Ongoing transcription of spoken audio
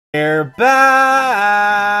We're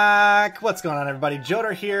back! What's going on, everybody?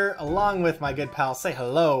 Joedor here, along with my good pal. Say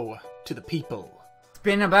hello to the people. It's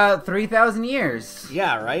been about 3,000 years.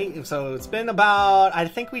 Yeah, right? So it's been about, I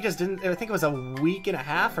think it was a week and a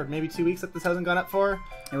half, or maybe 2 weeks that this hasn't gone up for.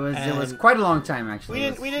 It was quite a long time, actually.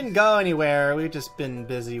 We didn't go anywhere. We've just been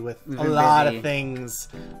busy with a lot of things.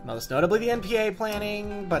 Most notably the NPA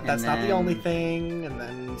planning, but that's not the only thing. And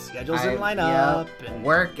then schedules didn't line up. And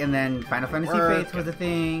work, and then Final Fantasy Fates was a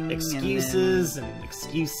thing. Excuses and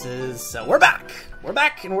excuses. So we're back! We're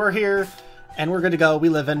back, and we're here, and we're good to go. We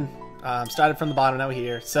live in. Started from the bottom, now we're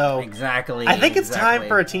here. So exactly. I think it's time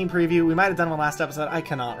for a team preview. We might have done one last episode. I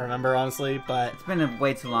cannot remember, honestly, but it's been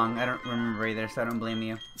way too long. I don't remember either, so I don't blame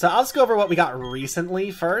you. So I'll just go over what we got recently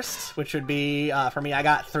first, which would be for me. I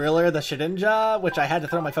got Thriller the Shedinja, which I had to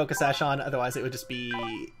throw my Focus Sash on, otherwise it would just be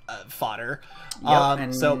fodder.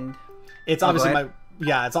 Yep, so it's obviously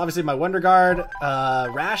it's obviously my Wonder Guard,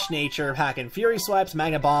 Rash Nature, Hackin' Fury Swipes,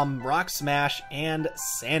 Magna Bomb, Rock Smash, and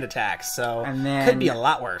Sand Attack. So could be a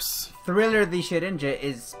lot worse. Thriller the Shedinja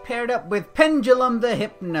is paired up with Pendulum the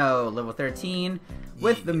Hypno, level 13,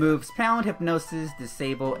 with the moves Pound, Hypnosis,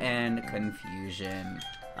 Disable, and Confusion.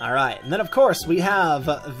 Alright, and then of course we have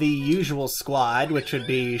the usual squad, which would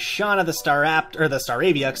be Shauna the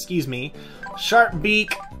Staravia, excuse me, Sharp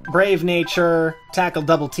Beak, Brave Nature, Tackle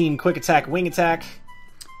Double Team, Quick Attack, Wing Attack.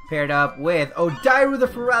 Paired up with Odairu the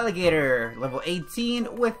Feraligatr, level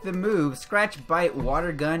 18, with the moves Scratch, Bite,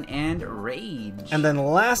 Water Gun, and Rage. And then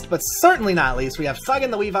last but certainly not least, we have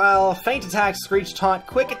Thuggin the Weavile, Feint Attack, Screech Taunt,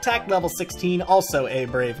 Quick Attack, level 16, also a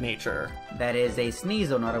Brave Nature. That is a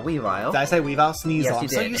Sneasel, not a Weavile. Did I say Weavile? Sneasel. Yes, you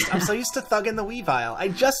did. I'm so used to Thuggin the Weavile. I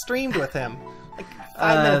just streamed with him like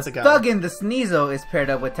 5 minutes ago. Thuggin the Sneasel is paired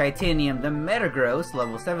up with Titanium the Metagross,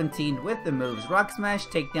 level 17, with the moves Rock Smash,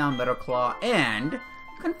 Takedown, Metal Claw, and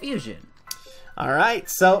Confusion. Alright,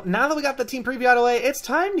 so now that we got the team preview out of the way, it's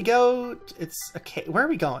time to go. Where are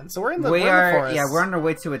we going? So we're in the forest. Yeah, we're on our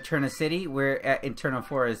way to Eterna City. We're at Eternal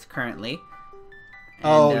Forest currently.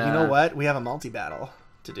 And, you know what? We have a multi-battle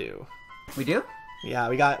to do. We do? Yeah,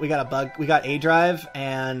 we got a bug. We got A Drive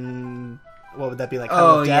and what would that be, like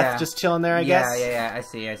Hell of Death just chilling there, I guess? Yeah, I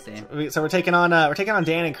see. So we're taking on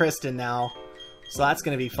Dan and Kristen now. So that's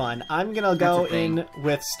gonna be fun. I'm gonna go in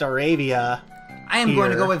with Staravia. I am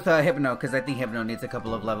going to go with Hypno because I think Hypno needs a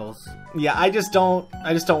couple of levels. Yeah, I just don't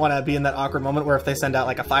want to be in that awkward moment where if they send out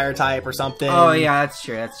like a fire type or something. Oh yeah, that's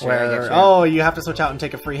true. Where you have to switch out and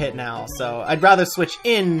take a free hit now. So I'd rather switch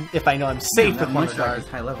in if I know I'm safe with Wonder Guard.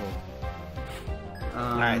 High level.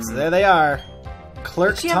 All right, so there they are.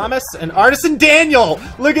 Clerk Thomas and Artisan Daniel.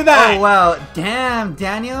 Look at that. Oh wow, damn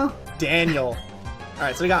Daniel. All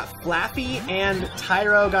right, so we got Flappy and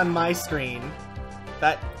Tyrogue on my screen.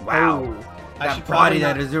 Wow. Oh. That body,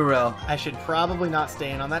 that Azuro. I should probably not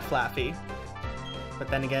stay in on that Flappy. But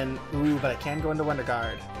then again, but I can go into Wonder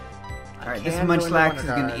Guard. Alright, this Munchlax is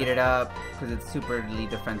going to eat it up because it's superly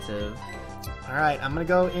defensive. Alright, I'm going to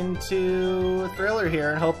go into Thriller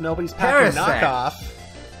here and hope nobody's packing knockoff.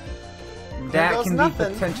 That can be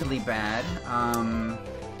potentially bad.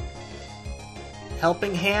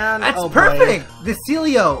 Helping Hand. That's perfect! The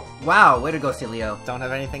Celio. Wow, way to go, Celio. Don't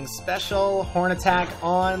have anything special. Horn Attack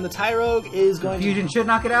on the Tyrogue is going Confusion should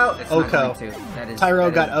knock it out. It's Oko.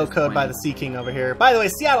 Tyrogue got Oko'd by the Sea King over here. By the way,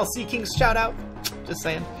 Seattle Sea Kings, shout out. Just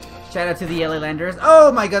saying. Shout out to the LA Landers.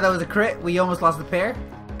 Oh my god, that was a crit. We almost lost the pair.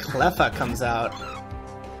 Cleffa comes out.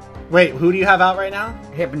 Wait, who do you have out right now?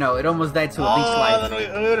 Hypno. It almost died to a leech life. Then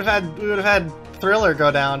we would have had Thriller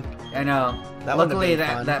go down. I know. Luckily,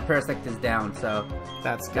 that Parasect is down, so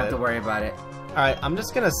that's good. Don't have to worry about it. Alright, I'm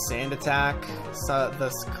just gonna Sand Attack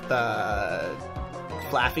the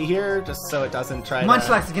Flaffy here, just so it doesn't try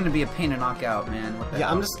Munchlax is gonna be a pain to knock out, man. What the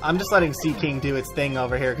hell? I'm just letting Sea King do its thing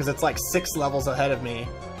over here, because it's like 6 levels ahead of me.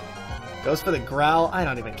 Goes for the Growl, I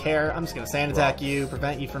don't even care. I'm just gonna Sand Attack you,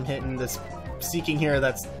 prevent you from hitting this Sea King here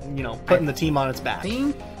that's, you know, putting the team on its back. I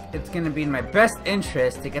think it's gonna be in my best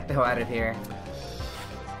interest to get the hell out of here.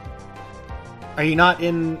 Are you not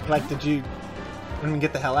in, like, did you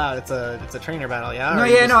get the hell out? It's a trainer battle, yeah?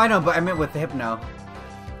 No, I know, but I meant with the Hypno.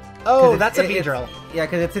 Oh, that's a Beedrill. Yeah,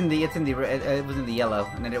 because it was in the yellow,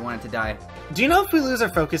 and I didn't want it to die. Do you know if we lose our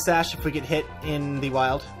Focus Sash if we get hit in the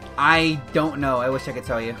wild? I don't know. I wish I could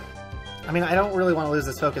tell you. I mean, I don't really want to lose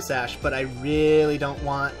this Focus Sash, but I really don't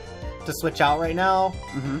want to switch out right now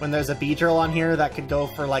when there's a Beedrill on here that could go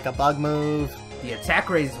for, like, a bug move. The attack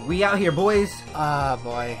raise, we out here, boys. Ah,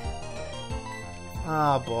 boy.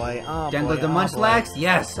 Oh boy, Down goes the Munchlax?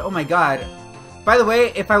 Yes, oh my god. By the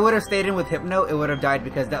way, if I would have stayed in with Hypno, it would have died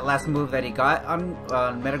because that last move that he got on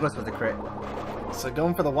Metagross was a crit. So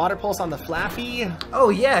going for the Water Pulse on the Flaffy. Oh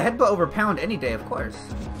yeah, headbutt over pound any day, of course.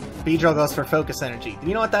 Beedrill goes for Focus Energy.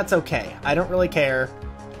 You know what? That's okay. I don't really care.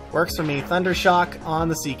 Works for me. Thunder Shock on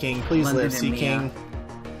the Seaking. Please London live, and Seaking.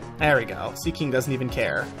 There we go. Seaking doesn't even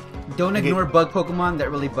care. Don't ignore bug Pokemon.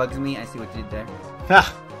 That really bugs me. I see what you did there.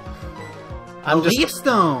 Ha! Leaf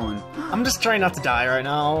Stone! I'm just trying not to die right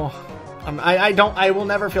now. I will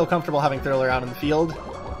never feel comfortable having Thriller out in the field.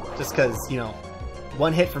 Just because, you know,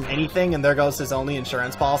 one hit from anything and there goes his only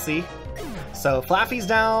insurance policy. So Flaffy's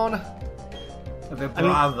down.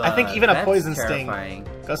 I think even a Poison Sting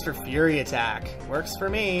goes for Fury Attack. Works for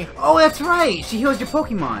me. Oh, that's right! She heals your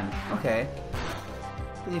Pokemon. Okay.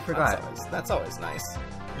 You forgot. That's always nice.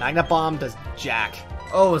 Magnet Bomb does jack.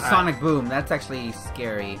 Oh, Sonic Boom. That's actually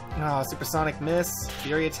scary. Oh, Supersonic Miss.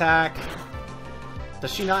 Fury Attack.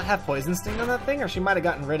 Does she not have Poison Sting on that thing? Or she might have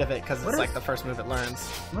gotten rid of it because it's like the first move it learns.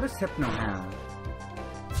 What does Hypno have?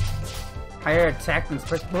 Higher attack than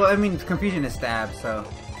special. Well, I mean, Confusion is stab, so.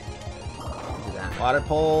 Do that. Water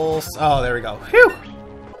Pulse. Oh, there we go. Whew!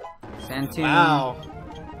 Sandtune. Wow.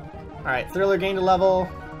 Alright, Thriller gained a level.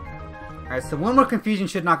 Alright, so one more Confusion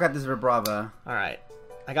should knock out this Vibrava. Alright.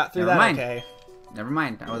 I got through that okay. Never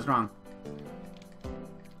mind, I was wrong.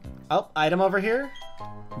 Oh, item over here?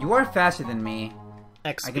 You are faster than me.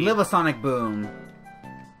 XP. I can live a Sonic Boom.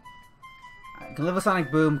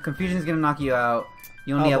 Confusion's gonna knock you out.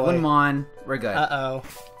 You only have one Mon. We're good. Uh-oh.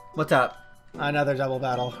 What's up? Another double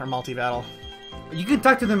battle, or multi-battle. You can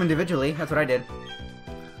talk to them individually. That's what I did.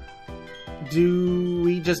 Do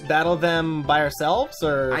we just battle them by ourselves,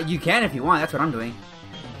 or...? You can if you want. That's what I'm doing.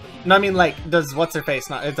 No, I mean, like, does What's-Her-Face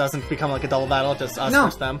not... It doesn't become like a double battle, just us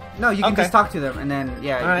versus them? No, you can just talk to them, and then,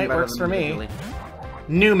 yeah... Alright, works for me.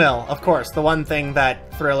 Numel, of course, the one thing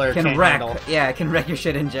that Thriller can't handle. Yeah, it can wreck your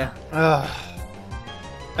Shedinja. Ugh.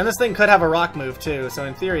 And this thing could have a rock move, too, so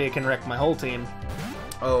in theory it can wreck my whole team.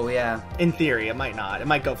 Oh, yeah. In theory, it might not. It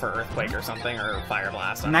might go for Earthquake or something, or Fire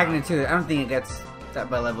Blast. Magnitude, I don't think it gets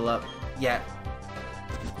that by level up yet.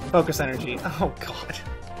 Focus Energy. Oh, God.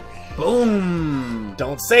 Boom!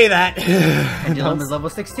 Don't say that! Pendulum is level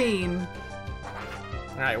 16.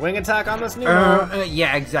 Alright, Wing Attack on this Numel.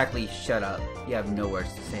 Yeah, exactly. Shut up. You have no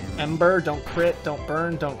words to say to me. Ember, don't crit, don't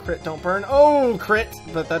burn, don't crit, don't burn. Oh, crit!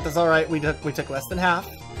 But that is alright. We took less than half.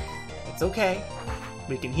 It's okay.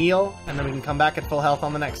 We can heal, and then we can come back at full health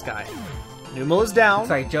on the next guy. Numel is down.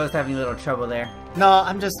 Looks like Joe's having a little trouble there. No,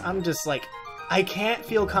 I'm just like, I can't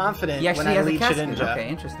feel confident when I lead Shedinja. Okay,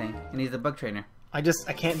 interesting. And he's a bug trainer. I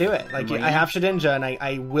can't do it. Like, I have Shedinja, and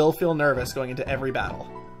I will feel nervous going into every battle.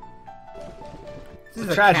 This is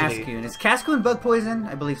a tragedy. Cascoon. Is Cascoon bug poison?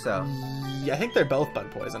 I believe so. Yeah, I think they're both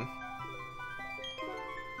bug poison.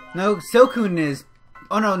 No, Silcoon is...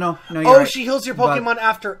 Oh, no, you're right. right. She heals your Pokemon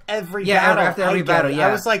after every battle. Yeah, after every battle, yeah.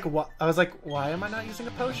 I was like, why am I not using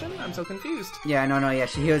a potion? I'm so confused. Yeah, no,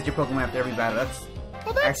 she heals your Pokemon after every battle. That's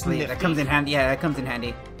actually, nifty. That comes in handy. Yeah, that comes in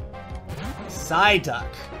handy. Psyduck.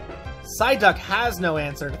 Psyduck has no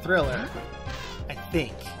answer to Thriller, I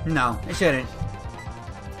think. No, it shouldn't.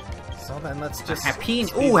 So then let's just...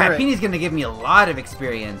 Happiny. Ooh, Happini's gonna give me a lot of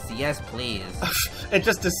experience. Yes, please. It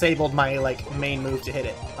just disabled my, like, main move to hit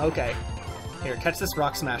it. Okay. Here, catch this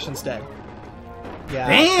Rock Smash instead. Yeah.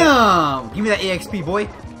 Bam! Give me that EXP, boy.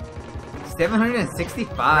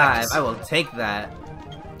 765. I will take that.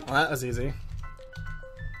 Well, that was easy.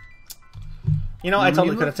 You know, I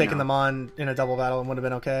totally could have taken them on in a double battle and would have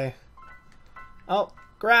been okay. Oh,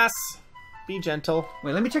 Grass. Be gentle.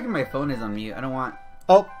 Wait, let me check if my phone is on mute. I don't want...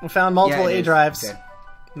 Oh, we found multiple A drives. Okay.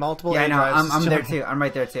 Multiple A drives. Yeah, I'm there too. I'm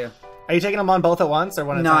right there too. Are you taking them on both at once or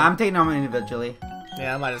one at a time? No, I'm taking them individually.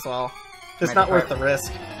 Yeah, I might as well. It's not worth the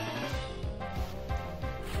risk.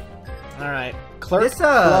 Alright. Clerk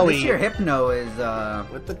this year Hypno is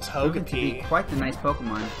with the Togepi. Quite the nice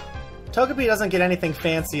Pokemon. Togepi doesn't get anything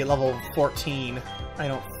fancy at level 14, I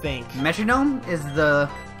don't think. Metronome is the...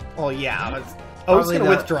 Oh yeah, it's gonna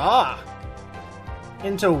withdraw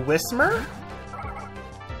into Whismur?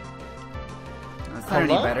 That's not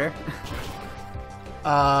any better.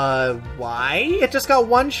 Why? It just got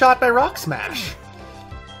one shot by Rock Smash.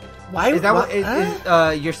 Why? Is that what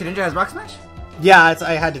your Shedinja has Rock Smash? Yeah,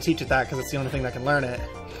 I had to teach it that because it's the only thing that can learn it.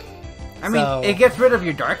 I mean, it gets rid of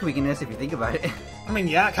your Dark weakness if you think about it. I mean,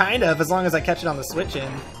 yeah, kind of, as long as I catch it on the switch in.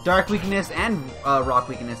 Dark weakness and Rock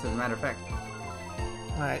weakness, as a matter of fact.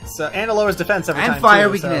 Alright, so, and it lowers defense every time, and fire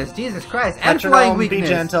too, weakness, so. Jesus Christ, and Metronome, flying weakness.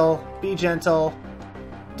 Be gentle,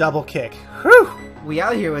 double kick. Whew! We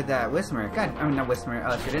out here with that Whismur. God, I mean, not Whismur,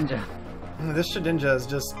 Shedinja. This Shedinja is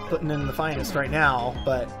just putting in the finest right now,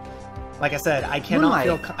 but... Like I said, I cannot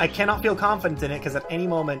feel confident in it because at any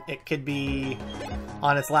moment it could be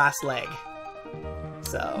on its last leg.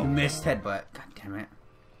 So Missed headbutt. God damn it.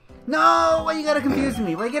 No! Why you gotta confuse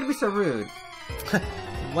me? Why you gotta be so rude?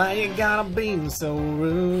 why you gotta be so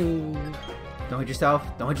rude? Don't hit yourself.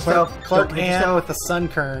 Don't hit yourself. Clark Don't hit Ann yourself. with the Sun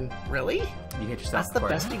Kern. Really? You hit yourself. That's the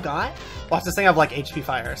Clark. best you got? Watch this thing have like HP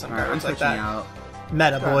Fire or something. Alright, I'm like switching that. out.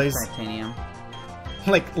 Meta, boys. Titanium.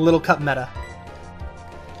 Like little cup meta.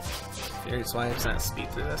 Here's why I'm trying to speed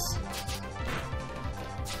through this.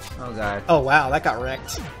 Oh god. Oh wow, that got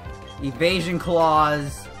wrecked. Evasion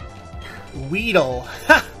claws. Weedle.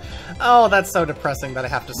 Oh, that's so depressing that I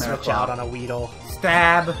have to switch out on a Weedle.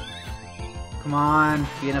 Stab. Come on.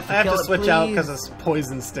 Be enough to I have kill to it, switch out please. because it's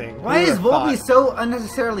Poison Sting. Why Who is would've Volpe thought? so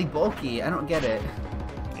unnecessarily bulky? I don't get it.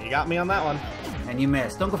 You got me on that one. And you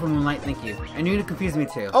missed. Don't go for Moonlight, thank you. And you confuse me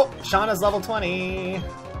too. Oh, Shauna's level 20.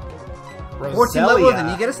 14 levels and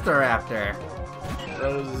you Roselia. get a Staraptor.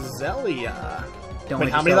 Roselia. Don't Wait,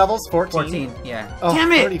 wait how many yourself. levels? 14? 14, yeah. Oh,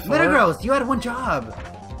 Damn it! 34? Metagross, you had one job.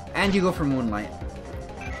 And you go for Moonlight.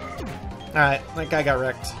 Alright, that guy got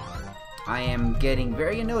wrecked. I am getting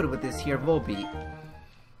very annoyed with this here Volbeat.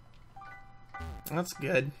 That's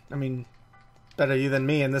good. I mean, better you than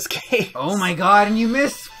me in this case. Oh my god, and you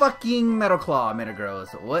miss fucking Metal Claw,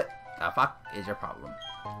 Metagross. What the fuck is your problem?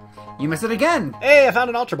 You missed it again! Hey, I found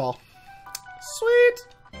an Ultra Ball.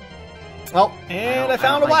 Sweet! Oh, and I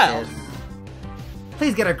found a don't like Wild. this.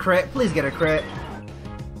 Please get a crit, please get a crit.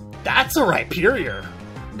 That's a Rhyperior.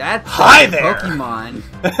 That's Hi a there. Pokemon.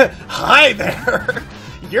 Hi there!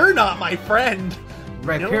 You're not my friend!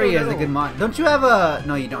 Rhyperior is a good mon. Don't you have a...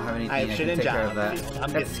 No, you don't have anything I have that shit can in take care of Java. that. I'm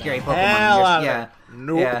That's a getting scary the Pokemon. hell in your... out of Yeah. it.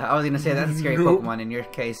 Nope. Yeah, I was gonna say that's a scary Nope. Pokemon in your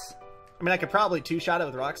case. I mean, I could probably two-shot it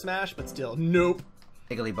with Rock Smash, but still, nope.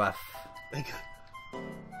 Igglybuff.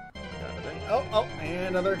 Oh, and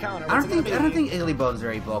another counter. I What's don't it gonna think be? Igglybuff's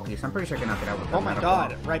very bulky, so I'm pretty sure I can knock it out with Oh my Metal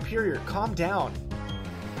god, Claw. Rhyperior, calm down.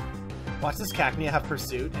 Watch this Cacnea have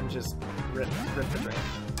Pursuit and just rip the drain.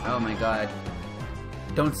 Oh my god.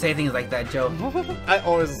 Don't say things like that, Joe. I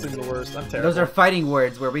always assume the worst. I'm terrible. Those are fighting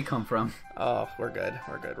words where we come from. Oh, we're good.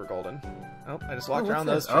 We're good. We're golden. Oh, I just walked Oh, around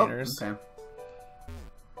what's those this? trainers. Oh, okay.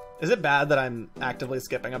 Is it bad that I'm actively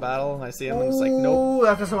skipping a battle? I see him, I'm just like, nope. Ooh,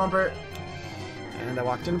 that's a Swampert. And I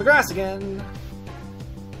walked into the grass again.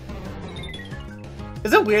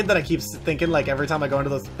 Is it weird that I keep thinking, like, every time I go into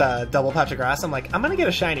this double patch of grass, I'm like, I'm gonna get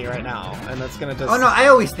a shiny right now, and that's gonna just... Oh no, I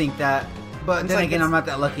always think that. But It's then like again, it's- I'm not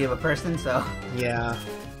that lucky of a person, so... Yeah.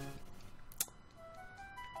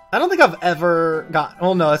 I don't think I've ever got...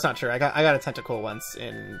 Oh, no, that's not true. I got a Tentacool once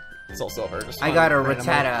in Soul Silver. Just I got a randomly.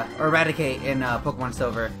 Rattata, or Eradicate in Pokemon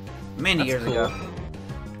Silver. Many That's years cool. ago.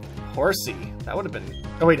 Horsey. That would have been...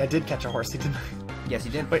 Oh, wait, I did catch a Horsey, didn't I? Yes,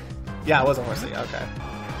 you did. Wait. Yeah, it was a Horsey. Okay.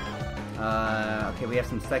 Okay, we have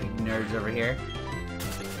some psychic nerds over here.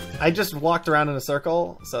 I just walked around in a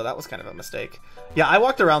circle, so that was kind of a mistake. Yeah, I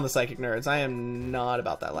walked around the Psychic Nerds. I am not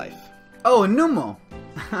about that life. Oh, Numo!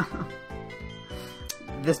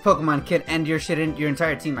 This Pokemon can end your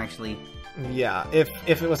entire team, actually. Yeah, if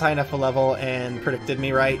it was high enough a level and predicted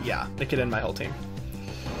me right, yeah, it could end my whole team.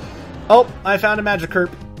 Oh, I found a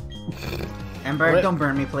Magikarp. Ember, Rip. don't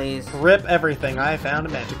burn me, please. Rip everything. I found a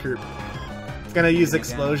Magikarp. It's gonna use Again.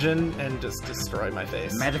 Explosion and just destroy my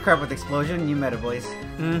face. Magikarp with Explosion, you meta voice.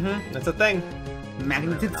 Mm-hmm. That's a thing.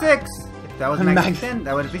 Magnitude 6! If that was Magnitude 10,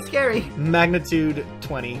 that would be scary. Magnitude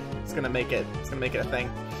 20. It's gonna make it. It's gonna make it a thing.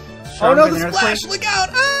 Stronger Oh no, than the Earthquake. splash! Look out!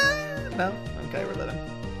 Ah! No. Okay, we're living.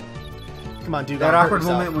 Come on, dude. That hurt awkward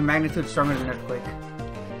yourself. moment when Magnitude's stronger than Earthquake.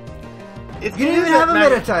 It You didn't is even at have a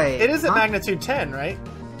Meditite! It is at Huh? magnitude 10, right?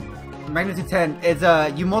 Magnitude 10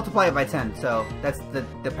 is you multiply it by 10, so that's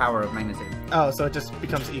the power of magnitude. Oh, so it just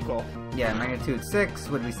becomes equal. Yeah, magnitude 6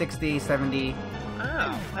 would be 60, 70.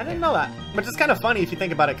 Oh, I didn't know that. But it's kind of funny if you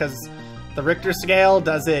think about it, because the Richter scale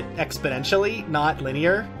does it exponentially, not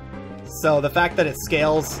linear. So the fact that it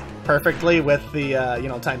scales perfectly with the,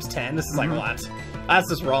 times 10, this is like, what? That's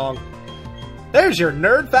just wrong. There's your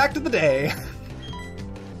nerd fact of the day.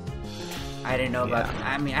 I didn't know about. Yeah.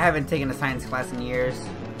 I mean, I haven't taken a science class in years.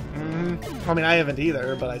 I mean, I haven't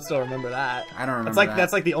either, but I still remember that. I don't remember. It's like that.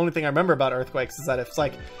 that's like the only thing I remember about earthquakes is that it's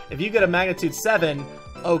like if you get a magnitude 7,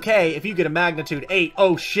 okay. If you get a magnitude 8,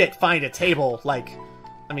 oh shit, find a table. Like,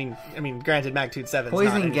 I mean, granted, magnitude 7.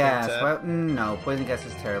 Poison gas. Well, no, poison gas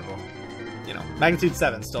is terrible. Magnitude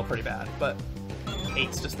 7's still pretty bad, but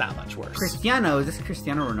 8's just that much worse. Cristiano, is this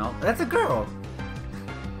Cristiano Ronaldo? That's a girl.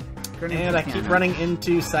 Girl named And I keep Cristiano. running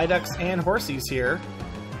into Psyducks and Horsies here,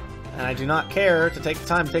 and I do not care to take the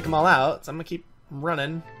time to take them all out, so I'm gonna keep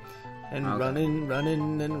running. And Okay.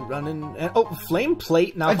 running, and oh, Flame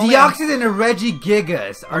Plate! Now A Deoxys and a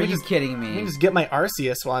Regigigas. Are me you just- kidding Let me me? just get my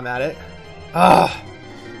Arceus while I'm at it. Ah,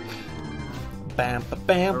 bam,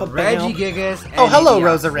 bam, bam. Regigigas. Oh, hello,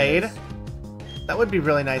 Deoxys. Roserade. That would be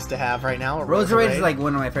really nice to have right now. Roserade is like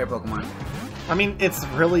one of my favorite Pokemon. I mean, it's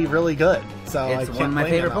really, really good. So It's one of my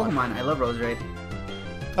favorite Pokemon. I love Roserade.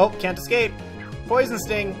 Oh, can't escape. Poison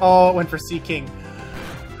Sting. Oh, it went for Seaking.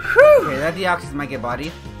 Whew. Okay, that Deoxys might get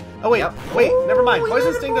body. Oh wait, Yep. wait, never mind. Ooh,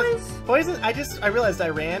 Poison yeah, Sting boys. does. Poison. I realized I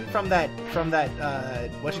ran from that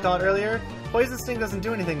what you call it earlier. Poison Sting doesn't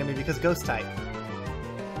do anything to me because Ghost type.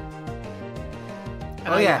 And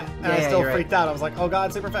Oh, yeah. I Yeah, still you're freaked out. I was like, oh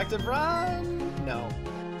god, super effective, run! No,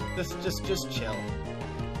 just chill.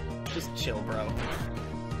 Just chill, bro.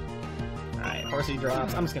 All right, Horsey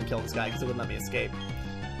drops. I'm just gonna kill this guy because it wouldn't let me escape.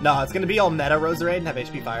 No, it's gonna be all meta Roserade and have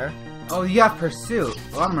HP Fire. Oh, you have Pursuit.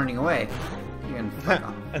 Well, I'm running away. You can fuck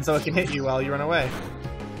off. And so it can hit you while you run away.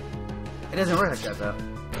 It doesn't work like that, though.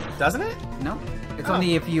 Doesn't it? No. It's Oh.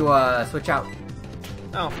 only if you switch out.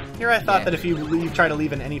 Oh, here I thought Yeah. that if you try to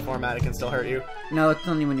leave in any format, it can still hurt you. No, it's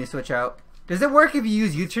only when you switch out. Does it work if you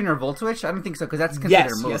use U-turn or Volt Switch? I don't think so, because that's considered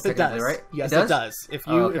Yes, a move, yes, it technically, does. right? Yes, it does. If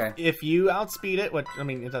you Oh, okay. if you outspeed it, which I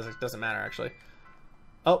mean, it doesn't matter actually.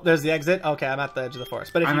 Oh, there's the exit. Okay, I'm at the edge of the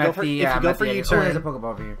forest. But if I'm you go at for the, if you go for Oh, there's a U-turn, Pokeball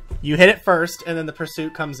over here. you hit it first, and then the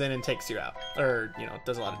pursuit comes in and takes you out, or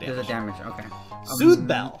does a lot of damage. Does a damage, okay. Soothe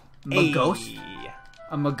Bell. Maghost? Ayy.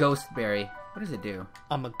 I'm a Ghost Berry. What does it do?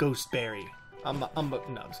 I'm a ghost berry. No, I'm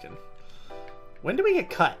just kidding. When do we get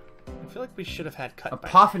cut? I feel like we should have had cut. A by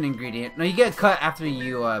Puffin ingredient. No, you get cut after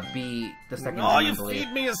you beat the second now. Oh, round, I you believe.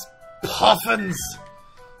 feed me as puffins.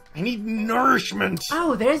 I need nourishment.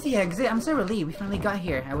 Oh, there's the exit. I'm so relieved we finally got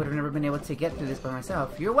here. I would have never been able to get through this by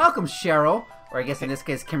myself. You're welcome, Cheryl. Or I guess in this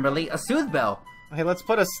case, Kimberly. A Soothe Bell. Hey, let's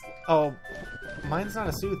put a. Oh, mine's not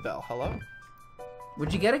a Soothe Bell. Hello.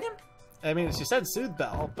 What'd you get again? I mean, she said Soothe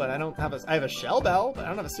Bell, but I don't have a. I have a Shell Bell, but I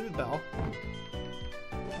don't have a Soothe Bell.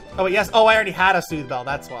 Oh yes. Oh, I already had a Soothe Bell.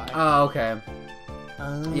 That's why. Oh, okay.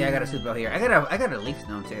 Yeah, I got a Soothe Bell here. I got a Leaf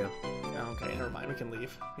Stone too. Okay, never mind. We can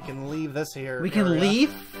leave. We can leave this here. We can area.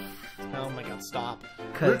 leave? Oh my god, stop.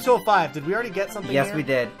 'Cause- Route 205. Did we already get something? Yes, here? we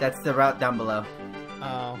did. That's the route down below.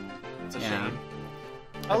 Oh, it's a Yeah. shame.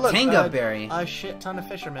 Oh look, Tanga Berry. a shit ton of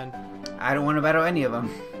fishermen. I don't want to battle any of them.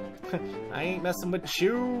 I ain't messing with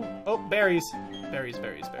you. Oh, berries. Berries,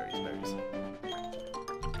 berries, berries, berries.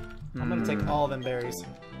 I'm gonna take all them berries.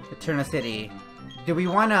 Eterna City. Do we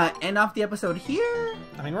want to end off the episode here?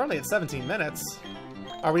 I mean, we're only at 17 minutes.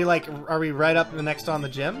 Are we right up the next on the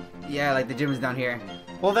gym? Yeah, like the gym is down here.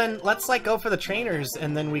 Well then, let's like go for the trainers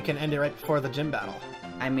and then we can end it right before the gym battle.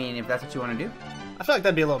 I mean, if that's what you want to do. I feel like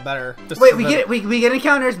that'd be a little better. Just Wait, so we that- get we get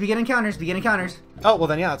encounters. We get encounters. We get encounters. Oh, well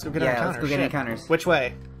then yeah, let's go get our Yeah, encounters. let's go get Shit. encounters. Which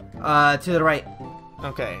way? To the right.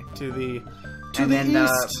 Okay, to the And then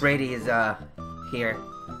east. Brady is here.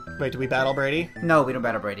 Wait, do we battle Brady? No, we don't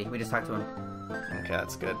battle Brady. We just talk to him. Okay,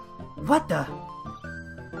 that's good. What the?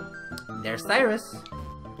 There's Cyrus.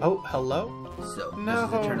 Oh, hello? So, No.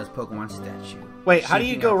 this is Eterna's Pokemon statue. Wait, how do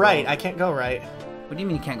you Shaping go our right? world. I can't go right. What do you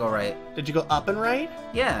mean you can't go right? Did you go up and right?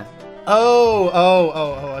 Yeah. Oh,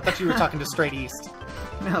 I thought you were talking to straight east.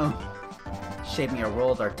 No. Shaping our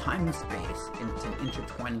world, our time and space into an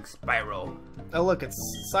intertwining spiral. Oh look, it's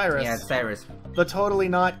Cyrus. Yeah, it's Cyrus. The totally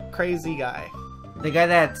not crazy guy. The guy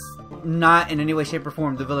that's not in any way, shape, or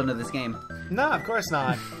form the villain of this game. No, of course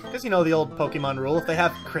not. Because you know the old Pokemon rule, if they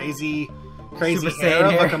have crazy Super hair Saiyan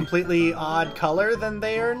of hair. a completely odd color, then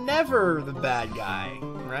they are never the bad guy.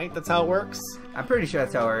 Right? That's how it works? I'm pretty sure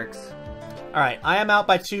that's how it works. Alright, I am out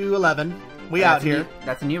by 211. We out here.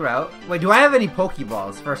 That's a new route. Wait, do I have any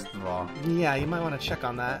Pokeballs, first of all? Yeah, you might want to check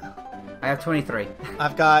on that. I have 23.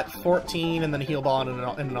 I've got 14 and then a heal ball and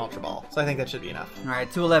an ultra ball. So I think that should be enough.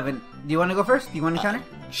 Alright, 211. Do you want to go first? Do you want to counter?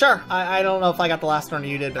 Sure. I don't know if I got the last one or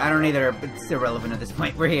you did, but I don't either. It's irrelevant at this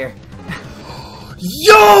point. We're here.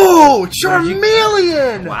 Yo!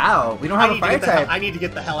 Charmeleon! Wow, we don't have a fire type. I need to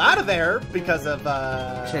get the hell out of there because of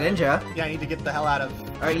Shedinja. Yeah, I need to get the hell out of.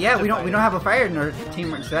 Alright, yeah, we don't have a fire in our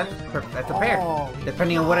team. So that's a pair. Oh,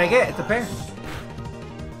 Depending on what I get, it's a pair.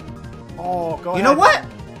 Oh, go ahead. You know what?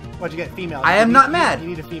 What'd you get? Female. I am not mad. You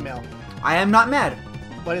need a female. I am not mad.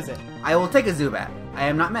 What is it? I will take a Zubat. I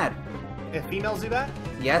am not mad. A female Zubat?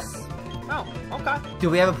 Yes. Oh, okay. Do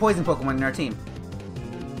we have a poison Pokemon in our team?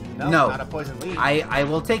 No, No. not a poison lead. I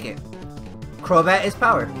will take it. Crobat is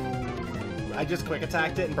power. I just quick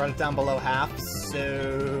attacked it and brought it down below half,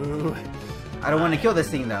 so I don't want to kill this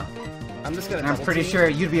thing though. I'm just gonna. And I'm double pretty team. sure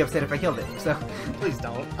you'd be upset if I killed it. So Please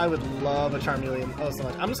don't. I would love a Charmeleon oh so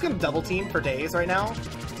much. I'm just gonna double team for days right now,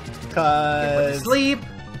 cause sleep.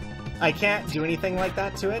 I can't do anything like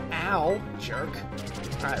that to it. Ow, jerk.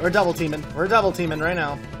 All right, we're double teaming. We're double teaming right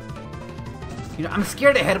now. You know, I'm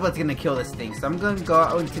scared ahead of what's gonna kill this thing, so I'm gonna go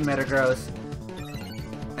out into Metagross.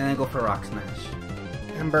 And then go for Rock Smash.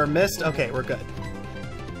 Ember missed. Okay, we're good.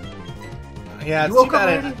 Yeah, it's You too woke up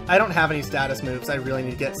bad already? I don't have any status moves. I really need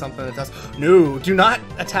to get something that does. No, do not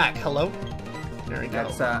attack. Hello? There we go.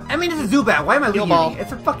 That's, I mean, it's a Zubat. Why am I Heal leaving? ball.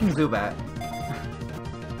 It's a fucking Zubat.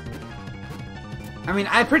 I mean,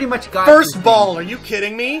 I pretty much got First this ball, thing. are you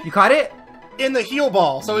kidding me? You caught it? In the heal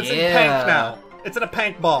ball, so it's in Yeah. Pank now. It's in a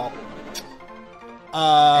Pank ball.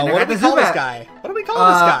 I What got do we the call this Zubat. guy? What do we call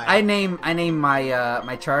this guy? I name my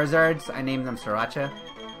my Charizards. I name them Sriracha.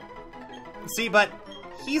 See, but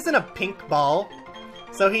he's in a pink ball,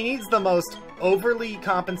 so he needs the most overly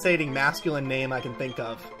compensating masculine name I can think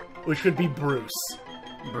of, which would be Bruce.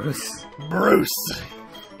 Bruce. Bruce!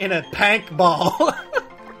 In a Pank ball.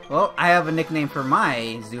 Well, I have a nickname for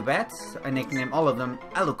my Zubats. I nickname all of them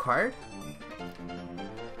Alucard.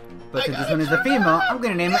 But since this one is a female, I'm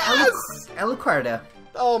gonna name it Alucarda.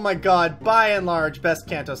 Oh my god, by and large, best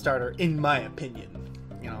Kanto starter, in my opinion.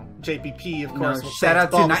 You know, JPP, of course, will say shout out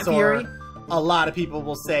it's to Night Bulbasaur. Fury. A lot of people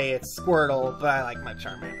will say it's Squirtle, but I like my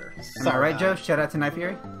Charmander. Am I right, Joe? Shout out to Night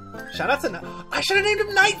Fury. Shout out to... I should have named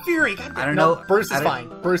him Night Fury! God, I don't no, know. Bruce is fine.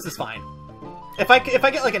 Bruce is fine. If I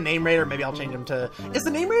get like a name raider, maybe I'll change him to... Is the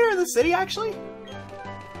name raider in the city, actually?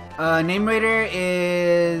 Name Raider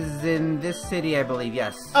is in this city, I believe,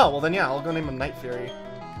 yes. Oh, well then yeah, I'll go name him Night Fury.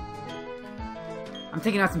 I'm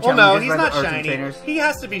taking out some Well, challenges. no, he's not or some shiny. trainers. He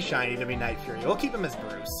has to be shiny to be Night Fury. We'll keep him as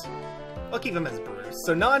Bruce. We'll keep him as Bruce.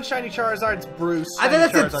 So non-shiny Charizard's Bruce. I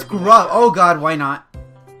think that's Charizard it. Scrub. Oh god, why not?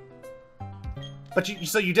 But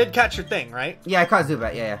so you did catch your thing, right? Yeah, I caught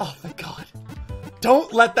Zubat. Yeah, yeah. Oh, thank God.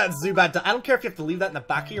 Don't let that Zubat die. I don't care if you have to leave that in the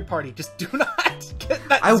back of your party. Just do not get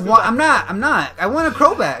that Zubat. I'm not. I want a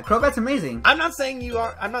Crobat. Crobat's amazing. I'm not saying you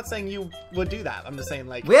are. I'm not saying you would do that. I'm just saying,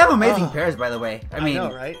 like... We have amazing pairs, by the way. I mean,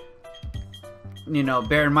 know, right? You know,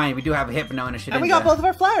 bear in mind, we do have a Hypno and a Shedinja. And we got both of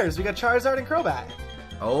our flyers. We got Charizard and Crobat.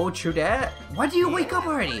 Oh, true that. Why do you wake up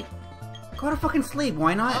already? Go to fucking sleep.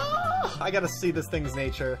 Why not? Oh, I gotta see this thing's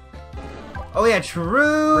nature. Oh, yeah,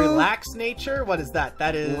 true. Relax nature? What is that?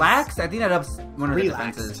 That is... Relax? I think that ups one of the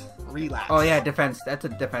Relaxed. defenses. Relax. Oh, yeah, defense. That's a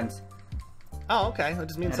defense. Oh, okay. That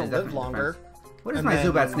just means That to is live definitely longer. defense. What is And my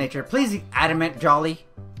then- Zubat's nature? Please, Adamant, Jolly.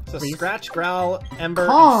 So Please. Scratch, Growl, Ember,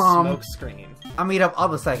 Calm. and Smoke Screen. I'll meet up all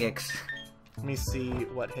the psychics. Let me see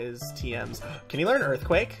what his TMs... Can you learn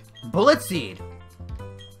Earthquake? Bullet Seed.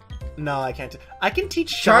 No, I can't. I can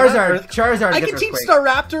teach Shauna Charizard. Charizard. I gets can teach Earthquake.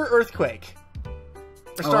 Staraptor Earthquake. Or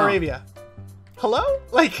Oh, wow. Staravia. Hello?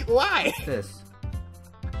 Like, why? What's this?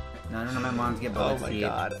 No, none of my moms get Oh Bullet my Seed.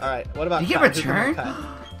 god. Alright, what about Do you get Cut? Who's gonna return? cut?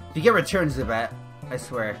 If you get return, Zubat, I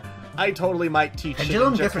swear. I totally might teach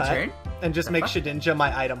Pendulum Shedinja gets Cut return? and just The make fuck? Shedinja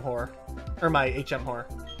my item whore. Or my HM whore.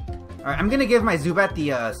 Alright, I'm gonna give my Zubat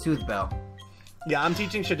the Soothe Bell. Yeah, I'm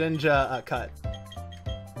teaching Shedinja Cut.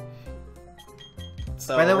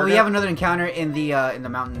 So By the way, we're we gonna- have another encounter in the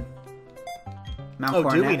mountain. Mount Oh,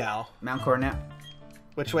 Coronet. do we now? Mount Coronet.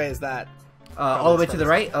 Which way is that? All the way to the furthest.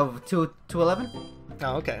 right of 211.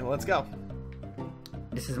 Oh, okay. Well, let's go.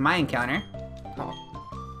 This is my encounter. Oh.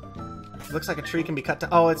 Looks like a tree can be cut down.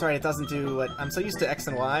 Oh, it's right. It doesn't do what... I'm so used to X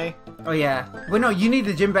and Y. Oh yeah. Well, no, you need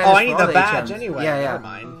the gym badge. Oh, I need for all the badge HMs. anyway. Yeah, yeah. Never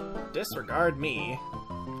mind. Disregard me.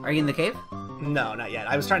 Are you in the cave? No, not yet.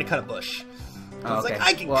 I was trying to cut a bush. Oh, It's okay. like,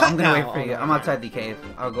 I can well, cut I'm gonna now. wait for you. I'm outside the cave.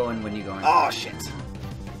 I'll go in when you go in. Oh, shit.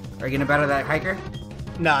 Are you gonna battle that hiker?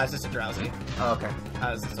 No, it's just a drowsy. Oh, okay.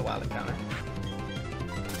 That was just a wild encounter.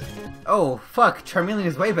 Oh, fuck. Charmeleon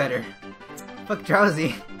is way better. Fuck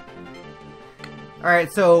Drowsy.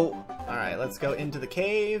 Alright, so... Alright, let's go into the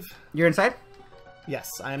cave. You're inside? Yes,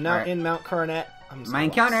 I am now Alright. in Mount Coronet. I'm just My gonna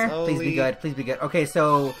walk encounter. Please be slowly. good. Please be good. Okay,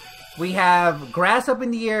 so... We have grass up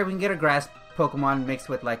in the air. We can get a grass Pokemon mixed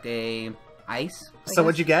with, like, a... ice. So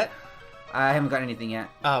what'd you get? I haven't got anything yet.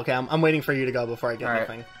 Oh, okay. I'm waiting for you to go before I get Alright.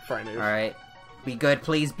 anything. Before I move. Alright. Be good,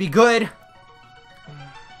 please. Be good!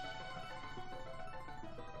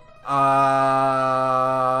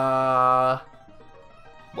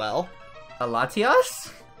 Well. A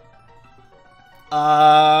Latios?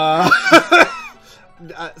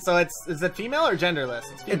 So is it female or genderless?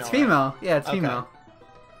 It's female. It's female. Yeah, it's Okay. female.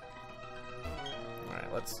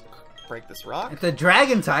 Alright, let's break this rock. It's a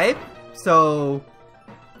dragon type, so...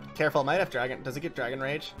 Careful, it might have dragon. Does it get dragon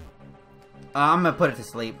rage? I'm gonna put it to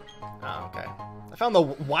sleep. Oh, okay. I found the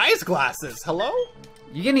wise glasses. Hello?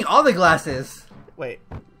 You're getting all the glasses. Wait,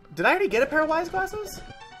 did I already get a pair of wise glasses?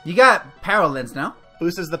 You got Power Lens, no?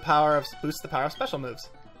 Boosts the power of special moves.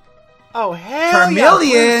 Oh hell yeah,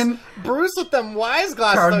 Charmeleon! Bruce with them wise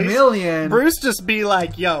glasses. though, he's- Charmeleon! Bruce just be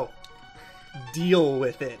like, yo, deal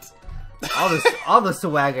with it. All the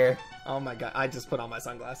swagger. Oh my god, I just put on my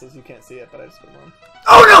sunglasses. You can't see it, but I just put them on.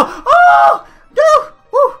 Oh no! Oh! No!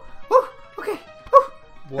 Woo!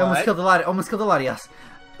 What? Almost killed the Latias.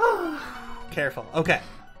 Careful. Okay.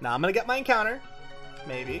 Now I'm gonna get my encounter.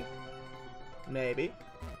 Maybe. Maybe.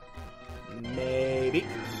 Maybe.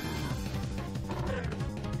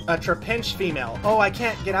 A Trapinch female. Oh, I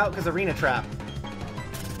can't get out because arena trap.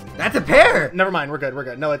 That's a pair! Never mind, we're good, we're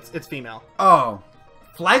good. No, it's female. Oh.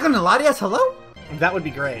 Flag on the Latias, hello? That would be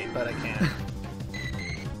great, but I can't.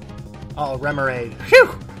 Oh, Remoraid. Phew!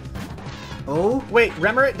 Oh. Wait,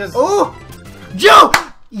 Remoraid does... Oh! Joe!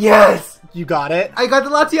 Yes! You got it? I got the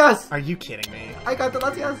Latias! Are you kidding me? I got the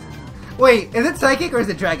Latias. Wait, is it Psychic or is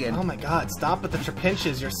it Dragon? Oh my god, stop with the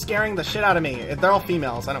Trapinches. You're scaring the shit out of me. They're all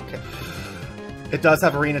females, I don't care. It does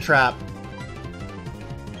have arena trap.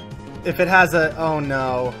 If it has a... Oh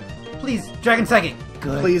no. Please, Dragon Psychic.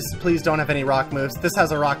 Good. Please don't have any rock moves. This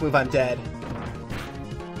has a rock move, I'm dead.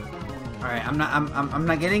 Alright, I'm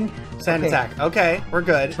not getting... Sand attack. Okay, we're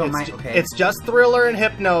good. Okay. It's just Thriller and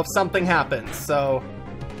Hypno if something happens, so...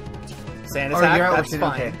 Sand attack, that's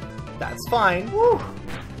fine. Okay. That's fine. Woo.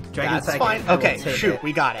 Dragon That's Psychic, fine. I will Okay, take shoot, it.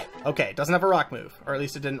 we got it. Okay, it doesn't have a rock move, or at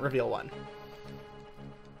least it didn't reveal one.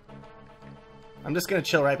 I'm just gonna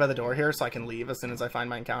chill right by the door here so I can leave as soon as I find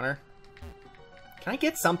my encounter. Can I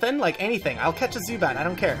get something? Like anything. I'll catch a Zubat, I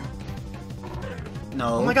don't care.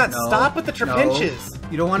 No. Oh my god, no, stop with the Trapinches! No.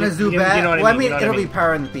 You don't want to Zubat? You know what I Well, I mean, mean, you know what it'll I mean. be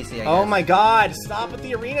power in the PC, I guess. Oh my god, stop with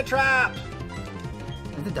the arena trap!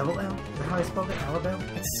 Is it double L? Is that how I spelled it? Alabel?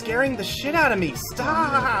 It's scaring the shit out of me,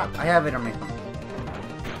 stop! I have it on my phone.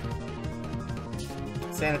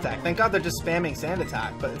 Sand attack. Thank god they're just spamming sand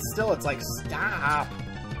attack, but it's like, stop!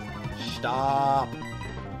 Stop!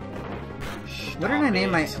 What did I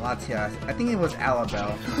name my Latias? I think it was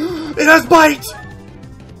Alabel. It has bite!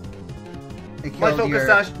 It My killed focus your...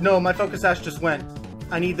 sash. No, my focus sash just went.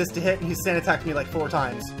 I need this to hit, and he's sand attacked me like 4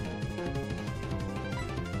 times.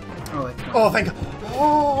 Oh, it killed. Oh, thank god.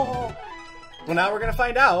 Oh! Well, now we're gonna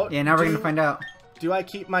find out. Yeah, now we're gonna find out. Do I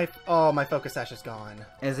keep my... Oh, my focus sash is gone.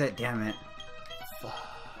 Is it? Damn it.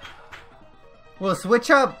 Well, switch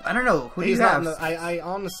up. I don't know. Who do you have? I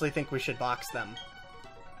honestly think we should box them.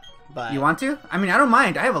 But You want to? I mean, I don't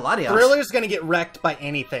mind. I have a Latias. Thriller's gonna get wrecked by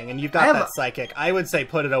anything, and you've got that psychic. I would say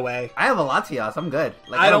put it away. I have a Latias. I'm good.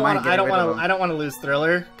 Like, I don't want to lose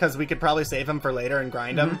Thriller because we could probably save him for later and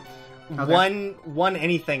grind him. Okay. One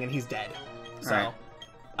anything and he's dead. So Alright.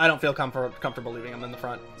 I don't feel comfortable leaving him in the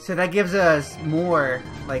front. So that gives us more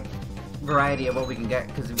like variety of what we can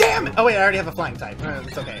get. Cause Damn it! Oh wait, I already have a flying type.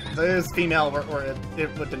 It's okay. So it was female, or it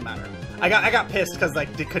didn't matter. I got pissed because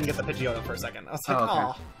like they couldn't get the Pidgeotto for a second. I was like,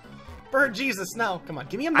 oh, bird Jesus, no! Come on,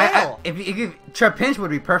 give me a male. If Trapinch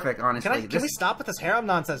would be perfect, honestly. Can we stop with this harem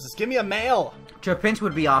nonsense? Just give me a male. Trapinch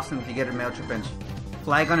would be awesome if you get a male Trapinch.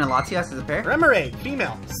 Flygon and Latias is a pair. Remoraid,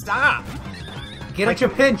 female. Stop. Get a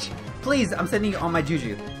Trapinch, please. I'm sending you all my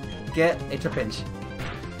Juju. Get a Trapinch.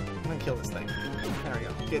 I'm gonna kill this thing. There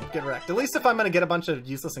we go. Get wrecked. At least if I'm gonna get a bunch of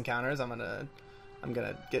useless encounters, I'm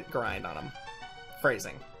gonna get grind on them.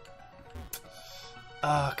 Phrasing.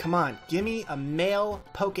 Come on. Give me a male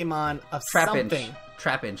Pokemon of something.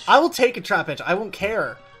 Trapinch. I will take a Trapinch. I won't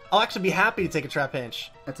care. I'll actually be happy to take a Trapinch.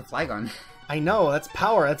 That's a Flygon. I know. That's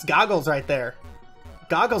power. That's Goggles right there.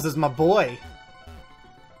 Goggles is my boy.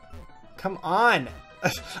 Come on.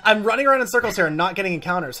 I'm running around in circles here and not getting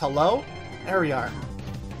encounters. Hello? There we are.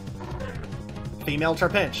 Female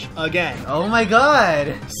Trapinch. Again. Oh my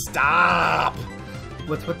god! Stop!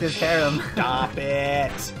 What's with this harem? Stop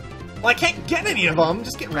it! Well, I can't get any of them.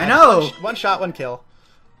 Just get wrecked. I know! One shot, one kill.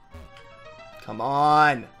 Come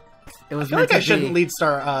on. It was I feel like I shouldn't lead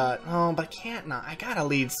star, oh, but I can't not. I gotta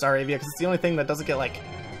lead Staravia because it's the only thing that doesn't get, like,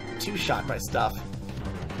 two-shot by stuff.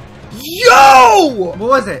 Yo! What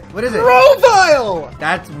was it? What is it? Grovyle!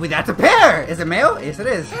 That's a pair! Is it male? Yes, it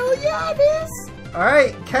is. Hell yeah, it is!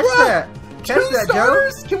 Alright, catch that! Catch that,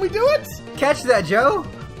 starters? Joe! Can we do it? Catch that, Joe!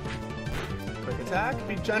 Quick attack,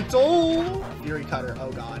 be gentle! Fury Cutter,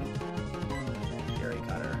 oh god. Fury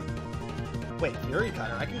Cutter. Wait, Fury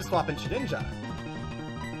Cutter? I can just swap in Shedinja.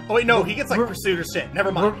 Oh wait, no, he gets like Pursuit or shit.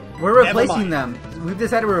 Never mind. We're replacing them. We've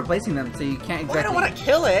decided we're replacing them, so you can't exactly... Well, I don't want to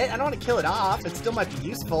kill it. I don't want to kill it off. It still might be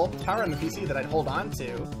useful. Power on the PC that I'd hold on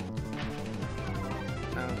to.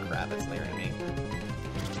 Oh crap, it's nearing me.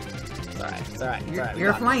 It's alright, it's alright, it's alright. You're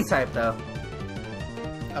a flying type, though.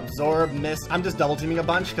 Absorb, miss. I'm just double teaming a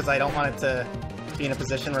bunch because I don't want it to be in a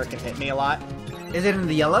position where it can hit me a lot. Is it in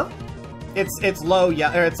the yellow? It's low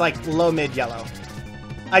yellow, or it's like low mid yellow.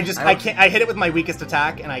 I hit it with my weakest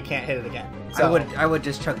attack and I can't hit it again. So I would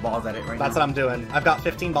just chuck balls at it right now. that's what I'm doing. I've got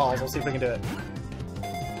 15 balls. We'll see if we can do it.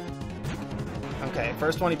 Okay,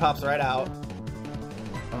 first one he pops right out.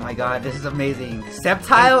 Oh my god, this is amazing.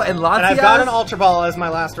 Sceptile and Latias? And I've got an Ultra Ball as my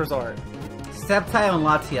last resort. Sceptile and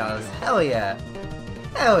Latias. Hell yeah.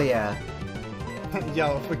 Hell yeah.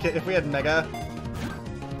 Yo, if we had Mega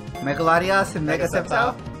Latias and Mega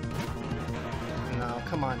Sceptile? No,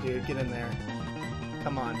 come on, dude, get in there.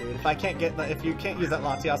 Come on, dude. If you can't use that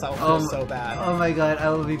Latias, I will feel so bad. Oh my god, I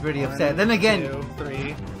will be pretty upset. Then again, 2,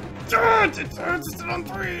 3. It's on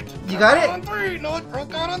 3. You got it? On 3. No, it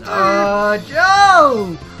broke out on 3.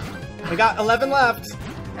 Joe! We got 11 left.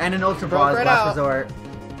 And an Ultra Ball as last resort.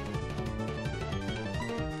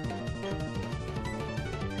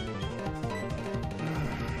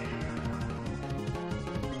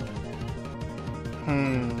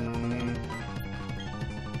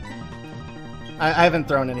 I haven't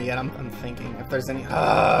thrown any yet. I'm thinking if there's any.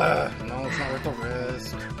 No, it's not worth the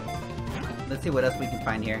risk. Let's see what else we can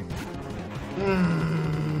find here.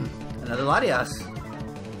 Another Latias.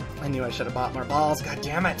 I knew I should have bought more balls. God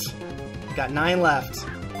damn it! Got 9 left.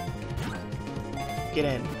 Get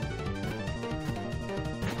in.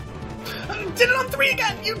 Did it on 3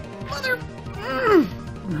 again, you mother.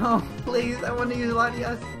 No, please! I want to use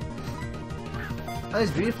Latias. Oh, there's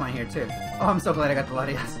Beautifine here too. Oh, I'm so glad I got the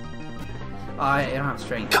Latias. Oh, I don't have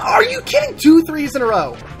strength. Are you kidding? 2 3s in a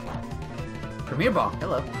row. Premier Ball.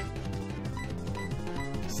 Hello.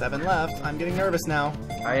 7 left. I'm getting nervous now.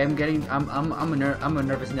 I am getting. I'm a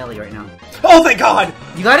nervous Nelly right now. Oh, thank God!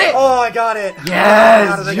 You got it? Oh, I got it.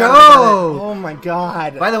 Yes, Joe! Oh my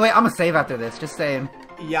God! By the way, I'm gonna save after this. Just saying.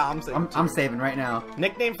 Yeah, I'm saving. I'm saving right now.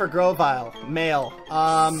 Nickname for Grovyle, male.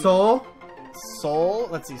 Soul. Soul.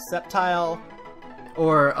 Let's see, Sceptile.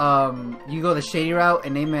 Or you go the shady route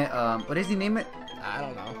and name it. What does he name it? I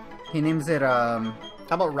don't know. He names it. How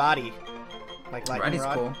about Roddy? Like lightning Roddy's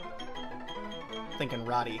rod? cool. Thinking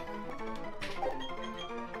Roddy.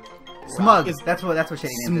 Smug. That's what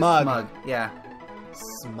shady names Smug. it. Smug. Yeah.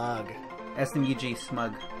 Smug. SMUG.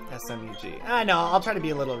 Smug. SMUG. I know. I'll try to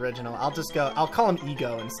be a little original. I'll call him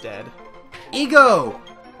Ego instead. Ego.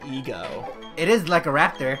 Ego. It is like a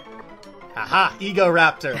raptor. Haha. Ego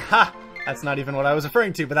Raptor. Ha. That's not even what I was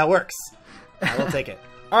referring to, but that works. I will take it.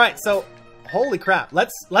 All right. So, holy crap.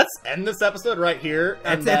 Let's end this episode right here.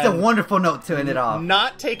 It's a wonderful note to end it off.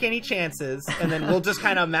 Not take any chances, and then we'll just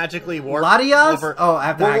kind of magically warp Latias? over. Oh, I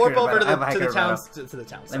have to we'll warp over to the towns. To the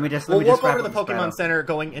towns. Let me just warp over wrap to the up this Pokemon battle. Center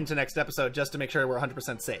going into next episode just to make sure we're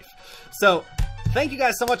 100% safe. So, thank you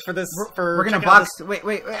guys so much for this. We're gonna box.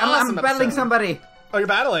 Wait. I'm battling somebody. Oh, you're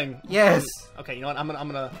battling? Yes. Okay. You know what? I'm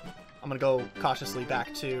gonna go cautiously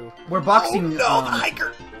back to. We're boxing. Oh no,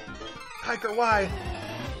 Hiker. Hiker, why?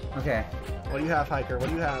 Okay. What do you have, Hiker? What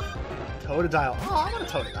do you have? Totodile. Oh, I want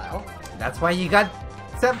a Totodile. That's why you got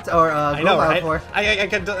Sept or I know, right? For. I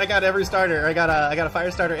got every starter. I got a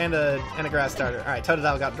fire starter and a grass starter. All right,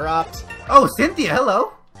 Totodile got dropped. Oh, Cynthia,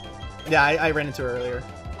 hello. Yeah, I ran into her earlier.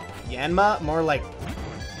 Yanma, more like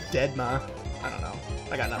Deadma. I don't know.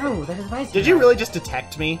 I got nothing. Oh, that is nice. Did you really just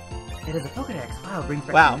detect me? It is a Pokedex. Wow, bring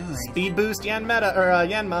fresh Wow, memories. speed boost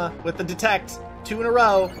Yanma with the detect. 2 in a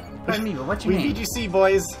row. Pardon me, but what's your We name? VGC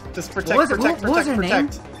boys. Just protect, what protect. was her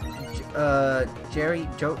protect. name?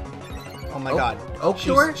 JerryOak. Oh my God.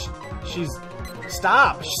 Oakdor? She's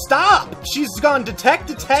stop! Stop! She's gone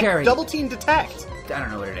detect, Cherry. double team detect. I don't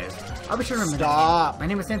know what it is. I'll be sure to remember. Stop. My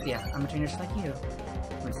name is Cynthia. I'm a trainer just like you.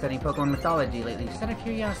 I've been studying Pokemon mythology lately, just out of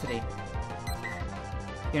curiosity.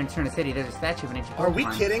 Here in Eterna City, there's a statue of an ancient Pokemon. Are we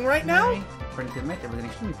kidding right now? According to the myth, it was an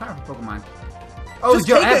extremely powerful Pokemon. Oh, Just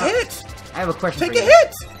Joe, take a hit! I have a question Take for a you.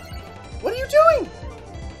 hit! What are you doing?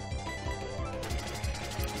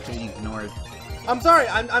 Being ignored. I'm sorry.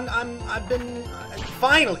 I've been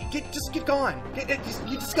finally just get gone.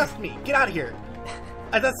 You disgust me. Get out of here.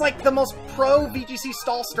 That's like the most pro VGC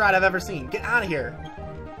stall strat I've ever seen. Get out of here.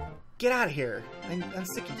 Get out of here. I'm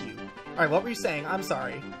sick of you. All right, what were you saying? I'm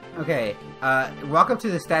sorry. Okay, walk up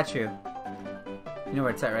to the statue. You know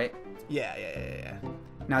where it's at, right? Yeah.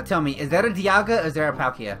 Now tell me, is that a Dialga or is there a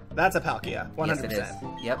Palkia? That's a Palkia. 100%. Yes, it is.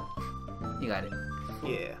 Yep. You got it.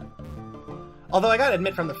 Yeah. Although I gotta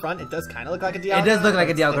admit, from the front, it does kind of look like a Dialga. It does look like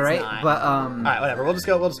a Dialga, It's right? not. But All right, whatever. We'll just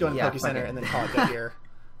go in the Poke Center and then call it good here.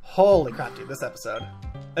 Holy crap, dude! This episode.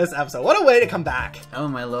 What a way to come back. Oh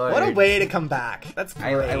my lord. What a way to come back. That's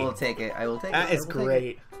great. I will take it. I will take it. That is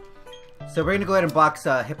great. So we're gonna go ahead and box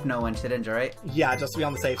Hypno and Shedinja, right? Yeah, just to be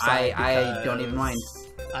on the safe side. I don't even mind.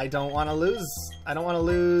 I don't want to lose. I don't want to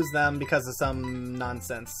lose them because of some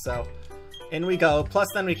nonsense. So, in we go. Plus,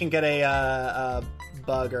 then we can get a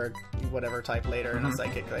bug or whatever type later and a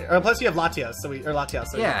psychic later. Or plus, you have Latios, so Latias.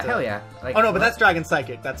 So Yeah, hell yeah. Like, oh no, but that's Dragon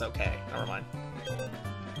Psychic. That's okay. Never mind.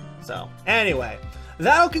 So, anyway,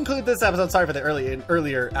 that'll conclude this episode. Sorry for the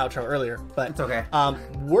earlier outro earlier, but It's okay.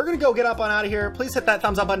 We're gonna go get up on out of here. Please hit that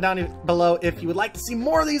thumbs up button down below if you would like to see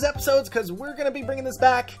more of these episodes, because we're gonna be bringing this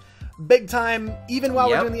back big time, even while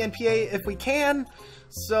we're doing the NPA if we can.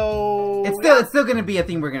 So it's still gonna be a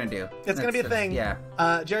thing we're gonna do. It's gonna be a thing. Yeah.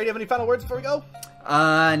 Jerry, do you have any final words before we go?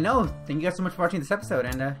 No. Thank you guys so much for watching this episode,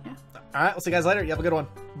 and yeah. All right, we'll see you guys later. You have a good one.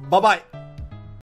 Bye bye.